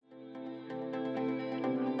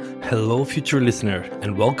Hello, future listener,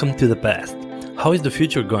 and welcome to the past. How is the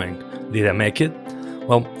future going? Did I make it?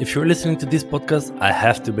 Well, if you're listening to this podcast, I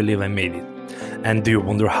have to believe I made it. And do you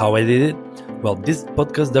wonder how I did it? Well, this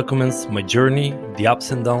podcast documents my journey, the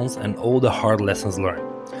ups and downs, and all the hard lessons learned.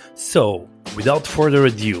 So, without further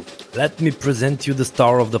ado, let me present you the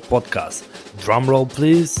star of the podcast. Drumroll,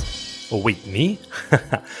 please. Oh, wait, me?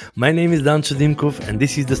 My name is Dan Chudimkov, and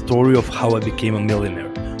this is the story of how I became a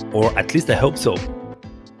millionaire. Or at least I hope so.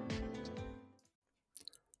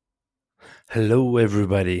 Hello,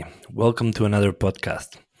 everybody. Welcome to another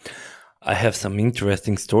podcast. I have some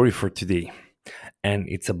interesting story for today, and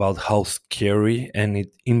it's about how scary and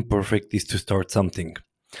imperfect is to start something.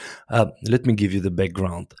 Let me give you the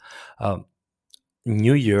background.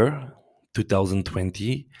 New Year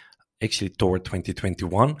 2020, actually toward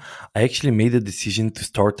 2021, I actually made a decision to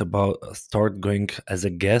start going as a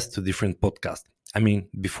guest to different podcasts. I mean,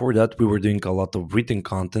 before that, we were doing a lot of written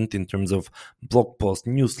content in terms of blog posts,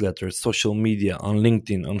 newsletters, social media, on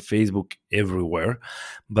LinkedIn, on Facebook, everywhere.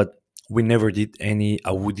 But we never did any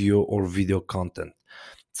audio or video content.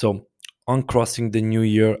 So on crossing the new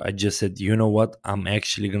year, I just said, you know what? I'm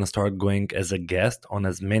actually going to start going as a guest on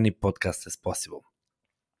as many podcasts as possible.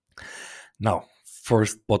 Now,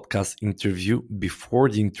 first podcast interview. Before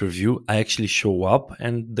the interview, I actually show up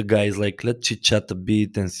and the guy is like, let's chit chat a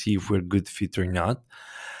bit and see if we're good fit or not.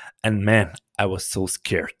 And man, I was so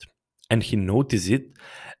scared. And he noticed it.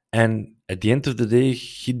 And at the end of the day,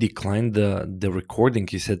 he declined the recording.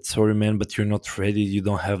 He said, sorry, man, but you're not ready. You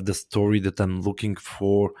don't have the story that I'm looking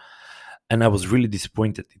for. And I was really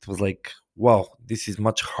disappointed. It was like, wow, this is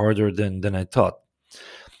much harder than I thought.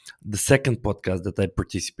 The second podcast that I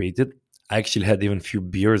participated, I actually had even a few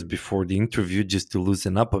beers before the interview just to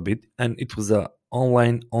loosen up a bit. And it was a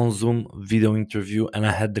online on Zoom video interview, and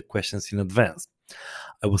I had the questions in advance.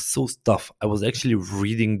 I was so stuffed. I was actually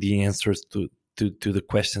reading the answers to the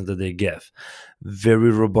questions that they gave.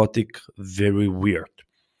 Very robotic, very weird.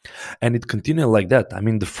 And it continued like that. I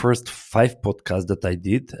mean, the first 5 podcasts that I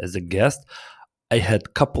did as a guest, I had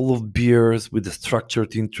a couple of beers with a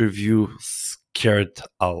structured interview, scared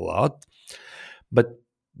a lot. But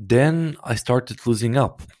then I started losing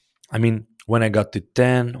up. I mean, when I got to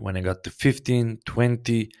 10, when I got to 15,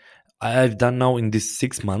 20, I've done now in these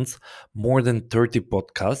 6 months more than 30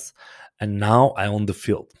 podcasts, and now I'm on the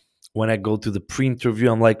field. When I go to the pre-interview,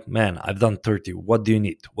 I'm like, man, I've done 30. What do you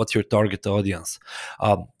need? What's your target audience?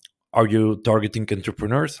 Are you targeting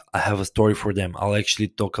entrepreneurs? I have a story for them. I'll actually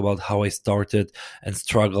talk about how I started and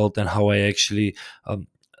struggled and how I actually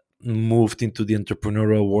moved into the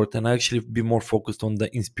entrepreneurial world, and actually be more focused on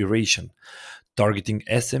the inspiration. Targeting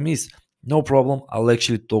SMEs, no problem. I'll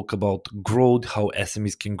actually talk about growth, how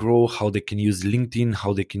SMEs can grow, how they can use LinkedIn,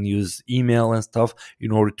 how they can use email and stuff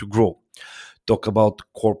in order to grow. Talk about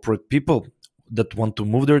corporate people that want to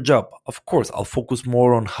move their job. Of course, I'll focus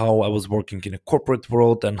more on how I was working in a corporate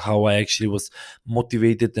world and how I actually was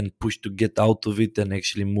motivated and pushed to get out of it and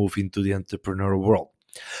actually move into the entrepreneurial world.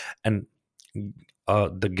 And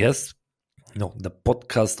the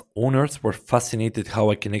podcast owners were fascinated how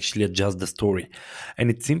I can actually adjust the story. And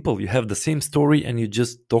it's simple. You have the same story and you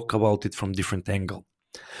just talk about it from different angle.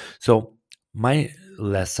 So my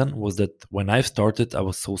lesson was that when I started, I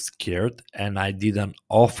was so scared and I did an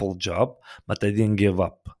awful job, but I didn't give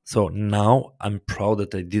up. So now I'm proud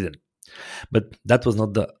that I didn't. But that was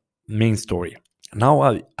not the main story.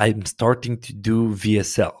 Now I'm starting to do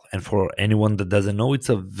VSL. And for anyone that doesn't know, it's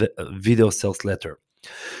a video sales letter.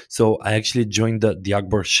 So I actually joined the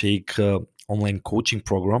Akbar Sheikh online coaching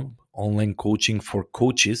program, online coaching for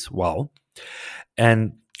coaches. Wow.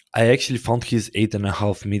 And I actually found his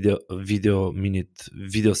 8.5 minute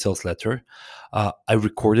video sales letter. I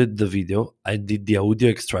recorded the video. I did the audio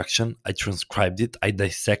extraction. I transcribed it. I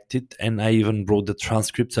dissected, and I even wrote the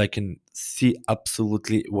transcript so I can see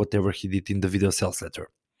absolutely whatever he did in the video sales letter.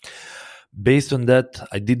 Based on that,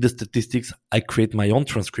 I did the statistics. I create my own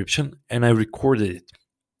transcription and I recorded it.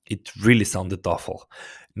 It really sounded awful.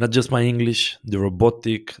 Not just my English, the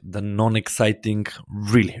robotic, the non-exciting,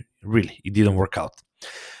 really, it didn't work out.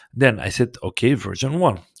 Then I said, okay, version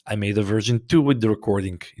 1. I made a version 2 with the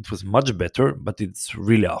recording. It was much better, but it's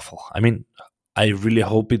really awful. I mean, I really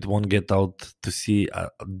hope it won't get out to see a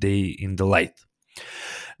day in the light.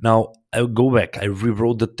 Now I go back. I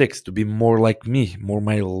rewrote the text to be more like me, more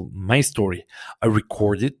my story. I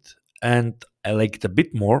recorded and I like it a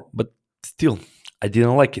bit more, but still, I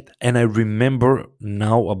didn't like it. And I remember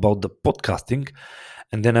now about the podcasting,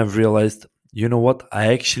 and then I've realized, you know what?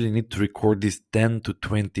 I actually need to record this 10 to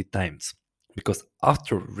 20 times. because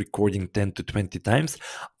after recording 10 to 20 times,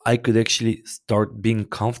 I could actually start being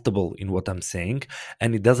comfortable in what I'm saying.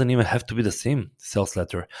 And it doesn't even have to be the same sales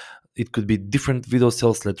letter. It could be different video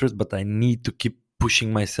sales letters, but I need to keep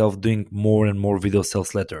pushing myself doing more and more video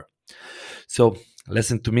sales letter. So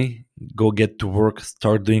listen to me, go get to work,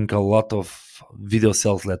 start doing a lot of video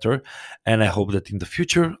sales letter. And I hope that in the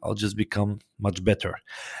future, I'll just become much better.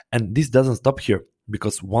 And this doesn't stop here,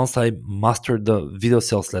 because once I master the video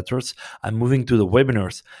sales letters, I'm moving to the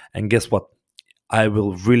webinars. And guess what? I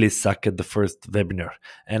will really suck at the first webinar,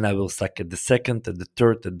 and I will suck at the second, at the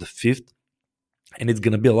third, at the fifth. And it's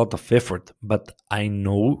going to be a lot of effort. But I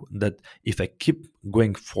know that if I keep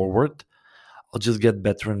going forward, I'll just get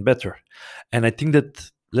better and better. And I think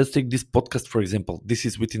that, let's take this podcast, for example. This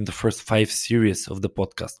is within the first 5 series of the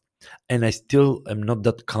podcast. And I still am not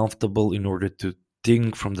that comfortable in order to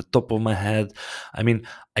think from the top of my head. I mean,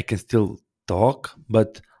 I can still talk,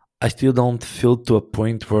 but I still don't feel to a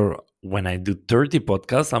point where when I do 30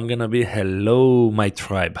 podcasts, I'm going to be, hello, my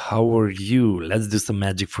tribe. How are you? Let's do some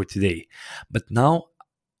magic for today. But now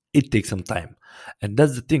it takes some time. And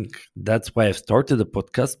that's the thing. That's why I've started the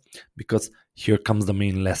podcast, because here comes the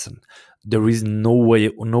main lesson. There is no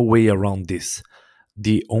way around this.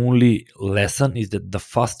 The only lesson is that the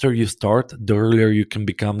faster you start, the earlier you can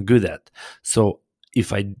become good at. So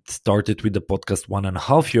if I started with the podcast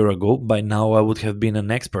 1.5 years ago, by now I would have been an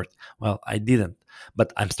expert. Well, I didn't.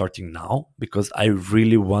 But I'm starting now because I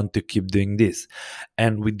really want to keep doing this.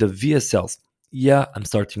 And with the VSLs, yeah, I'm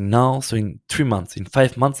starting now. So in 3 months, in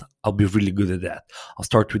 5 months, I'll be really good at that. I'll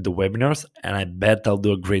start with the webinars, and I bet I'll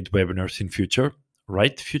do a great webinars in future.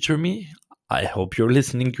 Right, future me? I hope you're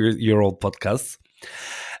listening to your old podcasts.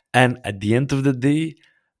 And at the end of the day,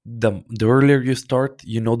 the earlier you start,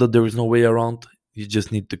 you know that there is no way around. You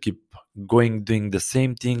just need to keep going, doing the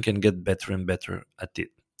same thing, and get better and better at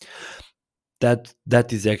it.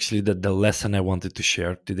 That is actually the lesson I wanted to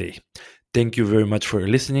share today. Thank you very much for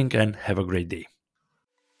listening, and have a great day.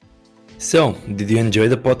 So, did you enjoy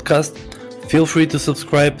the podcast? Feel free to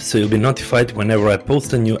subscribe so you'll be notified whenever I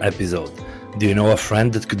post a new episode. Do you know a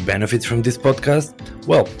friend that could benefit from this podcast?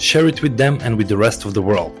 Well, share it with them and with the rest of the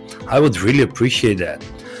world. I would really appreciate that.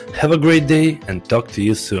 Have a great day, and talk to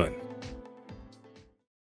you soon.